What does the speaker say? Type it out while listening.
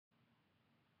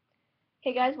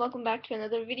Hey guys, welcome back to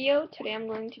another video. Today I'm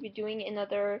going to be doing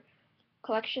another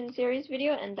collection series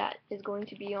video, and that is going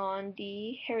to be on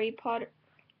the Harry Potter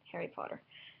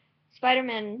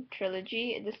Spider-Man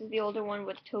trilogy. This is the older one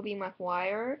with Tobey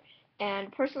Maguire,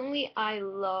 and personally I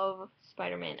love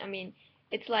Spider-Man. I mean,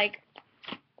 it's like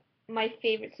my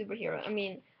favorite superhero. I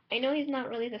mean, I know he's not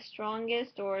really the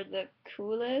strongest or the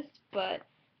coolest, but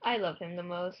I love him the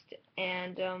most.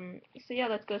 And so yeah,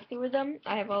 let's go through them.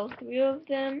 I have all three of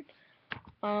them.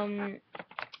 Um,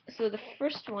 so the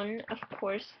first one, of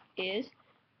course, is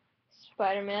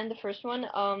Spider-Man, the first one.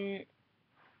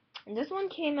 This one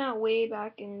came out way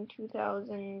back in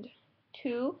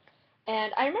 2002,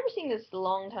 and I remember seeing this a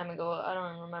long time ago. I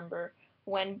don't remember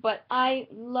when, but I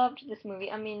loved this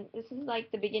movie. I mean, this is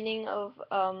like the beginning of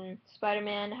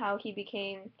Spider-Man, how he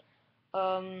became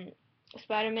um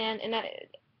Spider-Man, and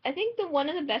I think the one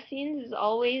of the best scenes is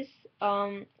always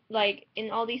like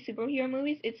in all these superhero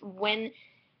movies, it's when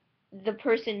the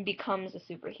person becomes a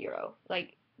superhero.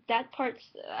 Like that part's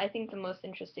I think the most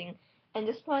interesting. And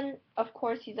this one, of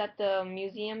course, he's at the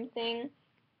museum thing.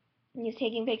 He's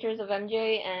taking pictures of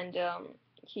MJ, and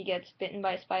he gets bitten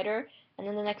by a spider. And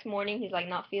then the next morning, he's like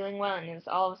not feeling well, and it's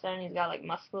all of a sudden he's got like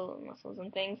muscles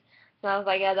and things. So I was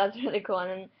like, yeah, that's really cool. And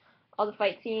then all the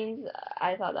fight scenes,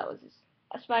 I thought that was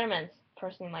Spider-Man's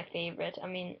personally my favorite. I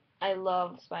mean, I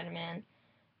love Spider-Man.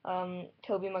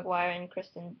 Tobey Maguire and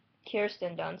Kirsten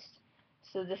Dunst.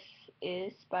 So this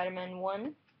is Spider-Man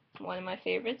 1, one of my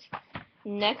favorites.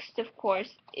 Next, of course,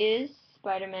 is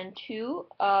Spider-Man 2.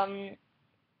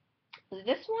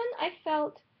 This one I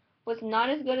felt was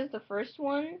not as good as the first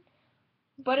one,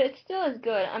 but it's still as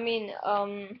good. I mean,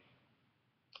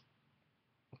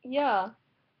 yeah,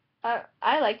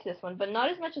 I liked this one, but not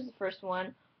as much as the first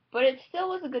one. But it still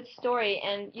was a good story.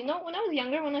 And you know, when I was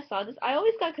younger, when I saw this, I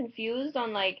always got confused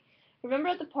on like, remember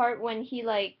at the part when he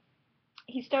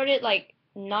started like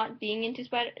not being into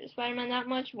Spider-Man that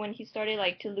much when he started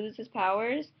like to lose his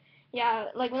powers. Yeah,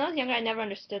 like when I was younger, I never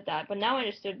understood that, but now I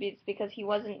understood it's because he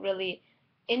wasn't really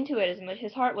into it as much.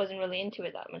 His heart wasn't really into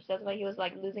it that much. That's why he was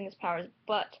like losing his powers.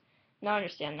 But now I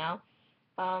understand now.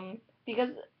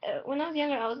 Because when I was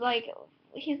younger, I was like,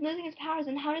 he's losing his powers,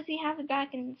 and how does he have it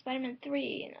back in Spider-Man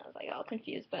 3? And I was like all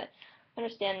confused, but I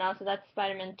understand now. So that's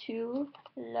Spider-Man 2.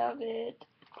 Love it.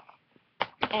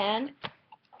 And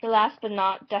the last but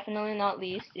not definitely not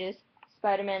least is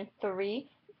Spider-Man 3.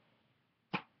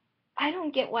 I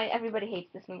don't get why everybody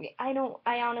hates this movie. I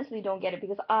honestly don't get it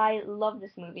because I love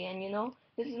this movie, and you know,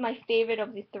 this is my favorite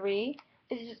of the three.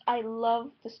 It's just I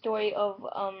love the story of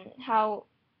how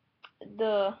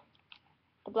the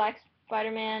the Black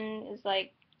Spider-Man is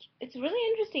like, it's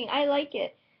really interesting. I like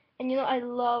it. And you know, I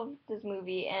love this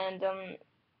movie, and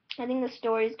I think the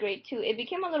story is great too. It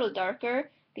became a little darker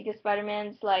because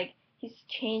Spider-Man's like he's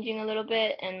changing a little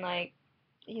bit, and like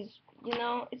he's, you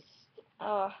know, it's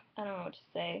I don't know what to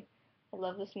say. I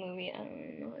love this movie. I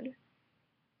don't know what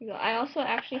to go. I also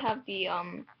actually have the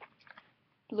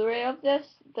Blu-ray of this.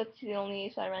 That's the only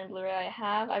Spider-Man Blu-ray I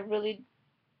have. I really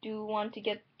do want to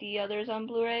get the others on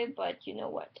Blu-ray, but you know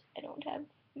what? I don't have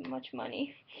much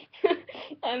money.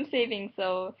 I'm saving,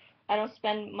 so I don't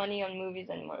spend money on movies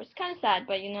anymore. It's kind of sad,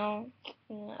 but you know,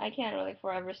 I can't really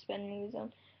forever spend movies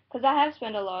on, because I have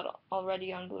spent a lot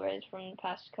already on Blu-rays from the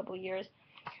past couple years.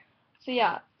 So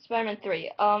yeah, Spider-Man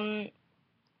 3.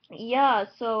 Yeah,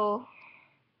 so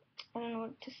I don't know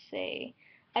what to say.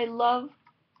 I love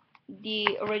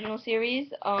the original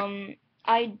series.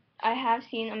 I have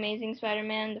seen Amazing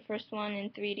Spider-Man, the first one in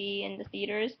 3D in the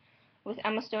theaters with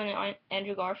Emma Stone and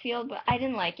Andrew Garfield, but I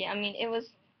didn't like it. I mean,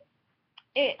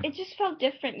 it just felt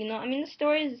different, you know. I mean, the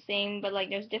story is the same, but like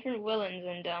there's different villains,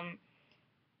 and the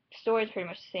story is pretty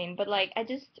much the same, but like I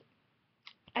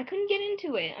couldn't get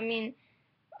into it. I mean,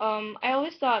 I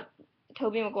always thought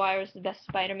Tobey Maguire was the best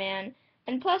Spider-Man,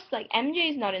 and plus like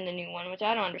MJ's not in the new one, which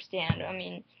I don't understand. I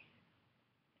mean,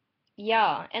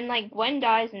 yeah, and like Gwen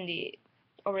dies in the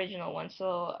original one,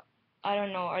 so I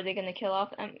don't know. Are they gonna kill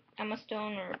off Emma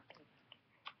Stone, or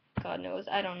God knows?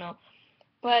 I don't know.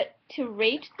 But to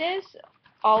rate this,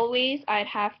 always I'd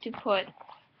have to put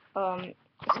um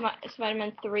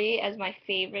Spider-Man 3 as my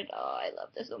favorite. Oh, I love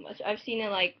this so much. I've seen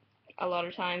it like a lot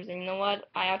of times, and you know what?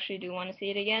 I actually do want to see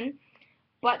it again.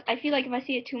 But I feel like if I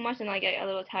see it too much, then I get a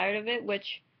little tired of it,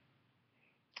 which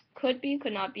could be,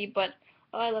 could not be. But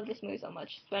oh, I love this movie so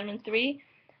much. Spider-Man 3.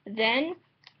 Then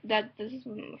this is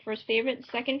my first favorite.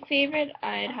 Second favorite,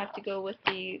 I'd have to go with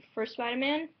the first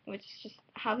Spider-Man, which is just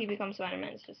how he becomes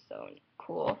Spider-Man is just so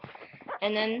cool.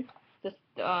 And then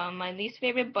my least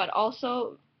favorite, but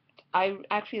also I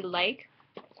actually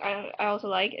I also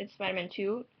like it's Spider-Man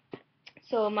 2.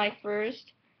 So my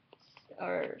first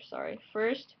or sorry,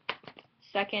 first,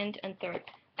 second, and third.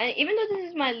 And even though this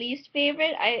is my least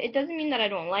favorite, it doesn't mean that I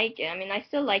don't like it. I mean, I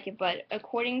still like it, but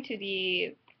according to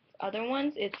the other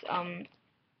ones, the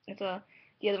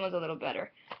other one's a little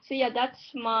better. So yeah, that's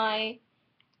my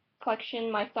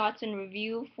collection, my thoughts and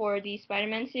review for the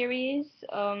Spider-Man series.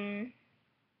 I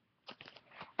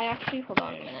actually, hold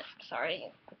on a minute.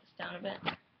 Sorry, put this down a bit.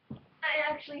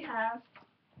 I actually have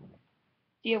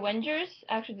the Avengers.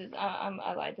 Actually,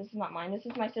 I lied. This is not mine. This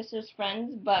is my sister's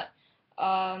friend's, but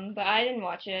I didn't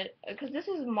watch it because this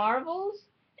is Marvel's,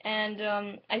 and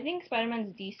I think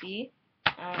Spider-Man's DC.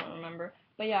 I don't remember,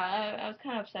 but yeah, I was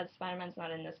kind of upset Spider-Man's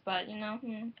not in this, but you know,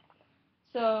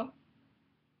 so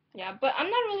yeah, but I'm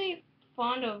not really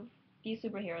fond of these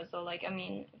superheroes though. Like, I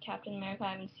mean, Captain America,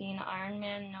 I haven't seen. Iron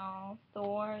Man, no.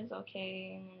 Thor is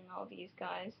okay, and all these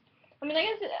guys. I mean, I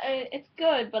guess it's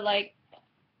good, but like,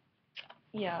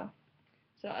 yeah.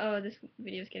 So, oh, this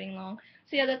video is getting long.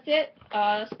 So yeah, that's it.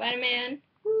 Spider-Man.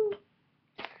 Woo.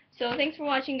 So thanks for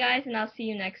watching, guys, and I'll see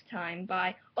you next time.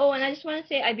 Bye. Oh, and I just want to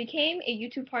say I became a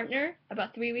YouTube partner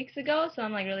about 3 weeks ago, so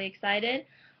I'm like really excited.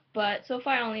 But so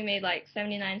far I only made like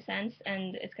 79 cents,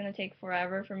 and it's gonna take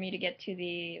forever for me to get to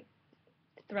the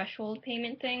threshold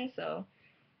payment thing. So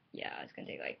yeah, it's gonna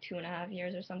take like 2.5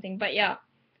 years or something. But yeah,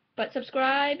 but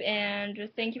subscribe and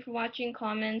just thank you for watching.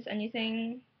 Comments,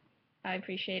 anything, I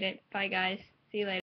appreciate it. Bye, guys. See you later.